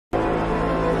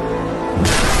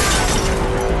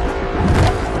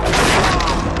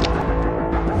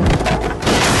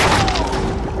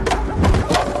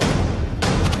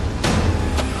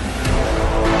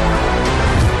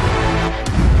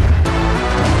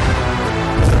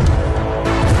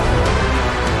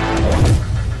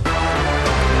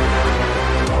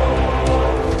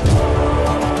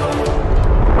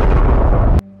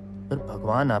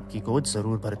भगवान आपकी गोद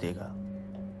जरूर भर देगा।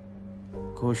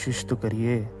 कोशिश तो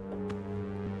करिए।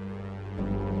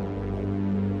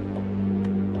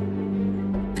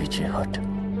 पीछे हट।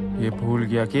 ये भूल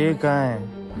गया कि ये कहाँ है?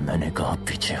 मैंने कहा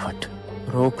पीछे हट।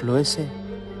 रोक लो इसे,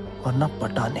 वरना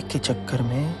पटाने के चक्कर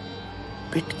में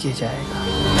पिट के जाएगा।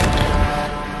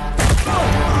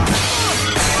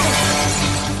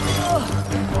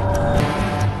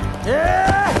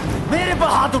 मेरे पर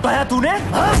हाथ उठाया तूने?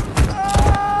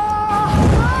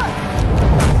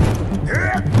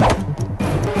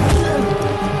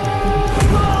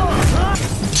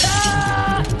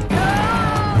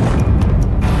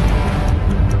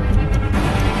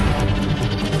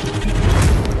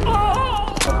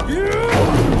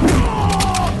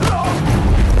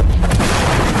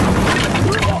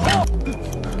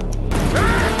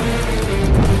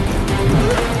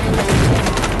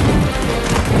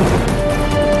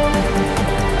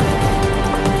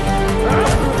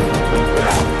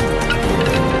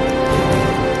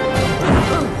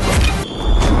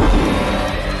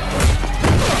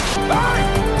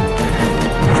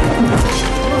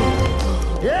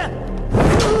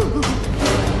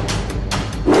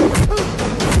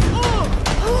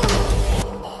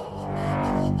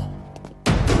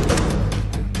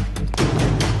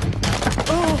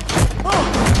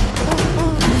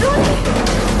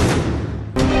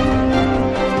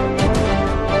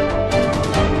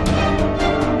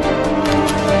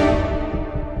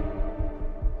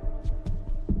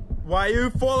 Why you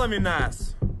following us?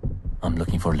 I'm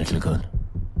looking for a little girl.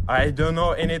 I don't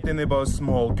know anything about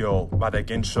small girl, but I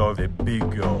can show the big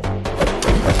girl.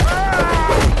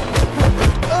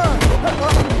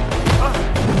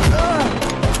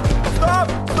 Stop!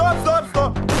 Stop! Stop!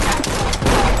 Stop!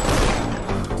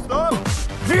 Stop!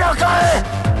 रिया कहाँ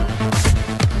है?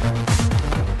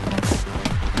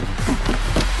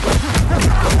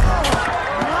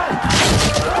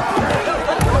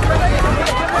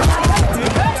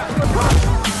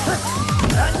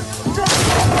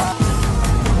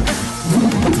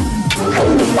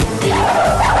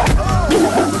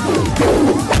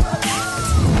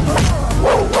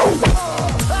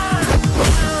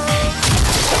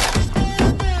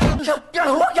 क्या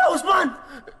हुआ क्या उस्मान?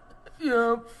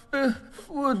 यहाँ पे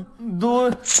वो दो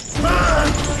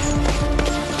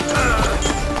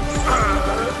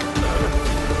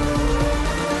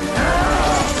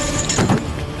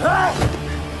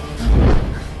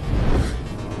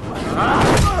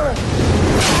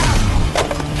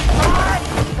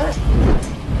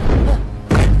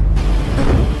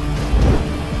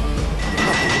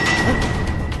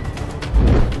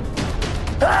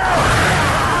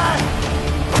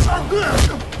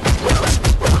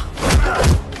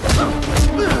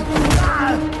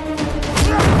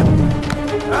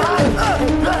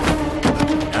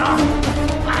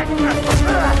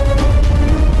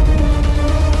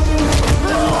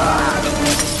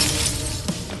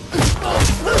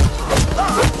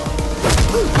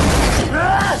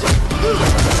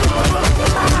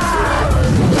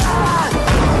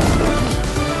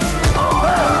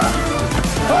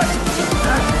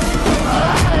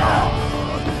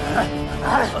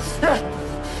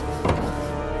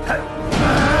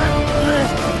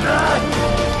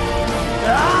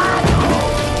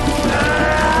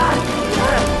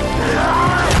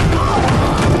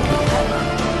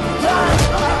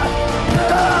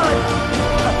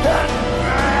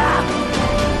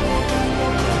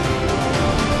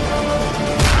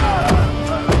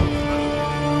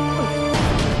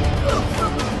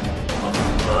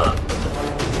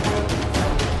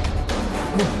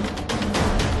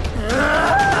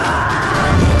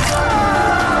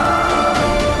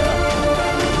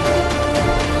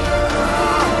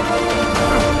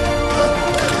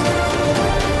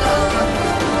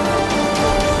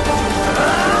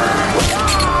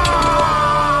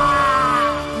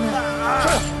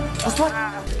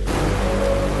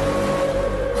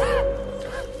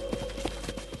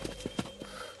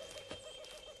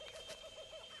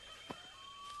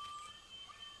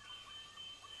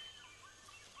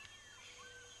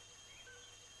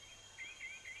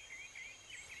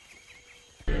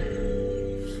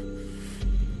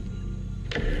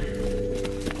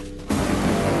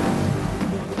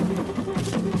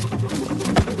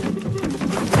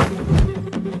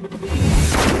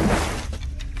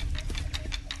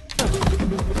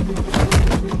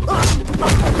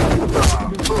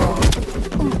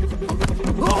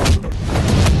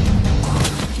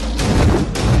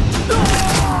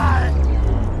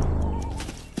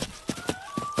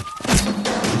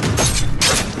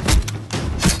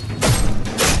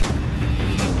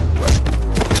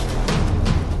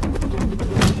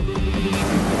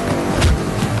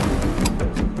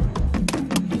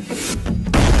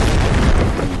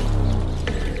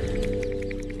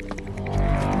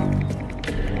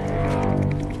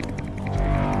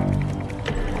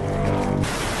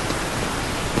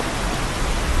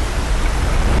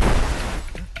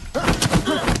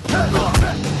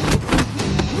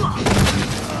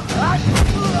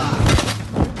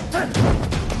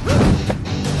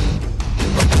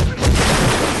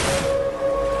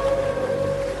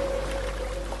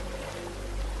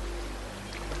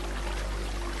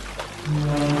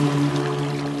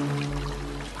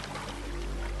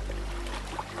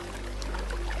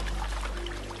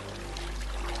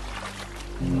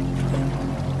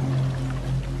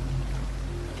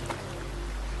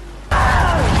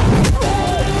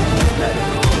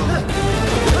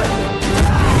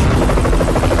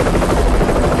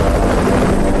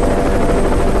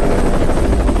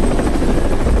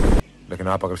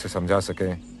आप अगर उसे समझा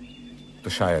सके तो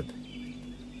शायद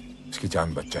उसकी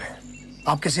जान बच जाए।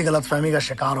 आप किसी गलतफहमी का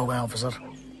शिकार हो गए ऑफिसर।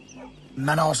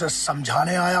 मैं ना उसे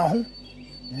समझाने आया हूं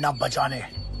ना बचाने।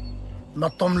 मैं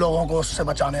तुम लोगों को उससे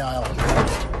बचाने आया हूं।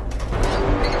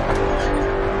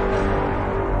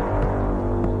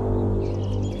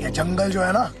 ये जंगल जो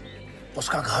है ना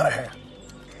उसका घर है,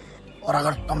 और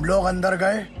अगर तुम लोग अंदर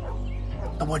गए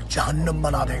तो वो जहन्नुम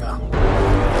बना देगा।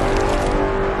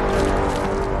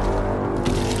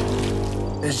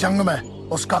 इस जंग में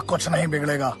उसका कुछ नहीं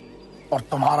बिगड़ेगा और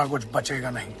तुम्हारा कुछ बचेगा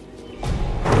नहीं।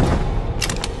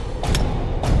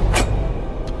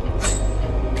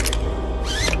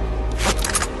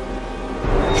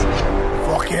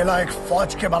 वो अकेला एक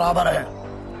फौज के बराबर है।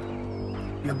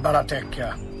 ये बड़ा टेक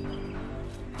क्या?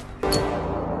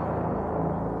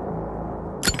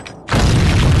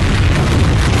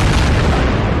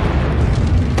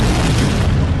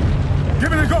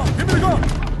 Give me the gun! Give me the gun!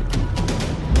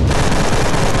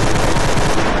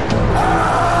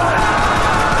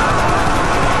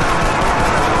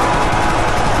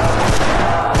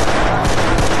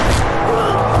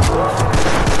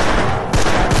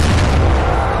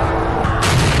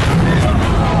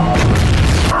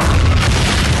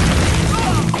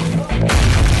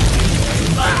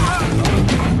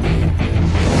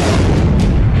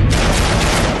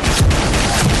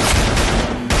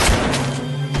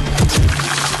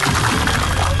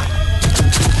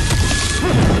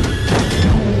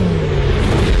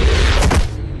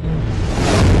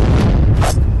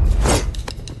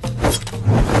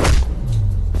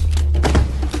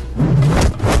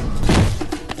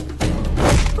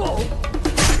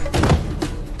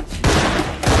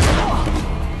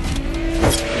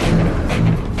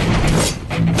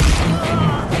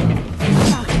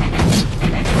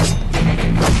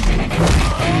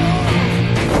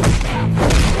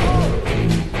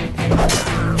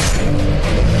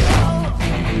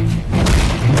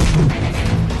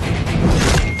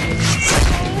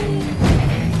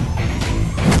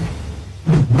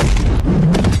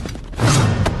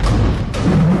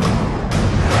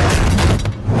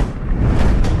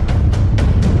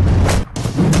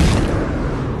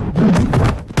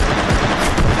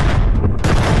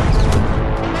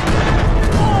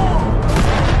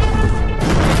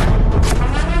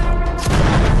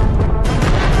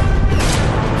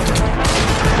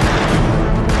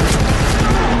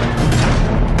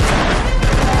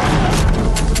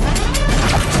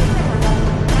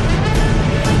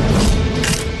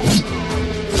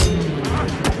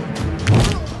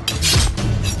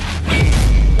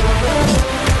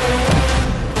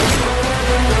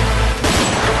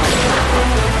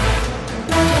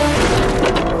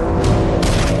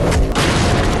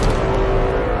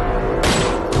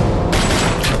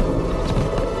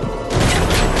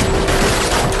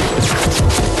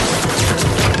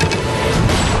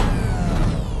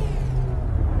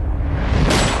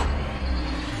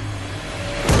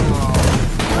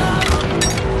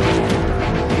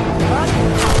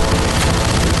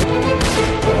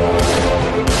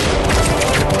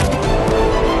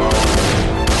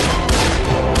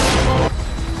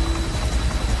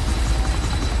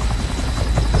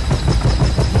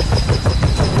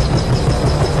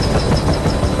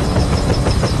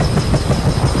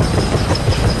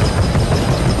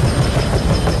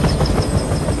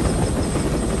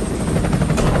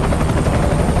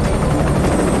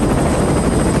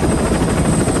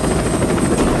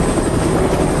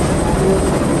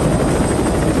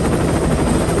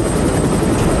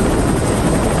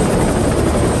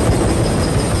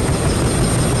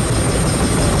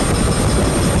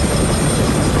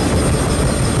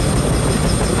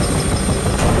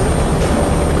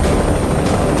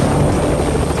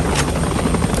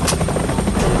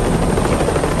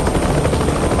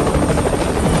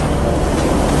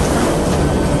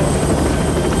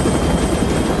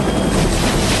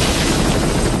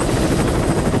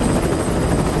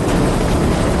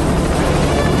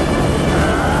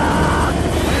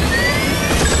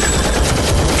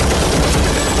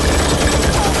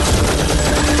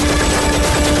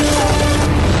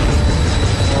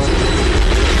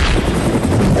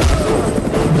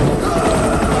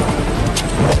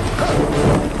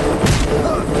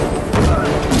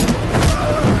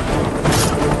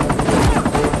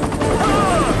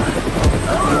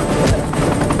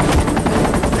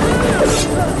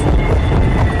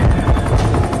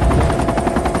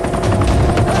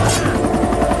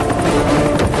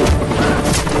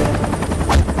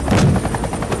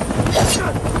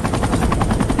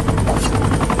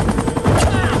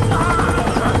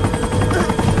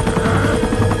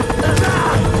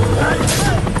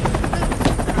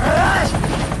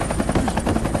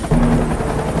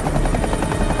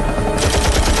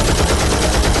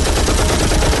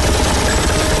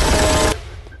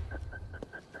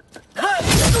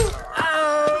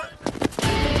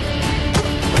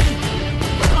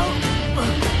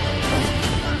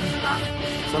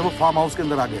 वो फार्म हाउस के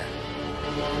अंदर आ गया है।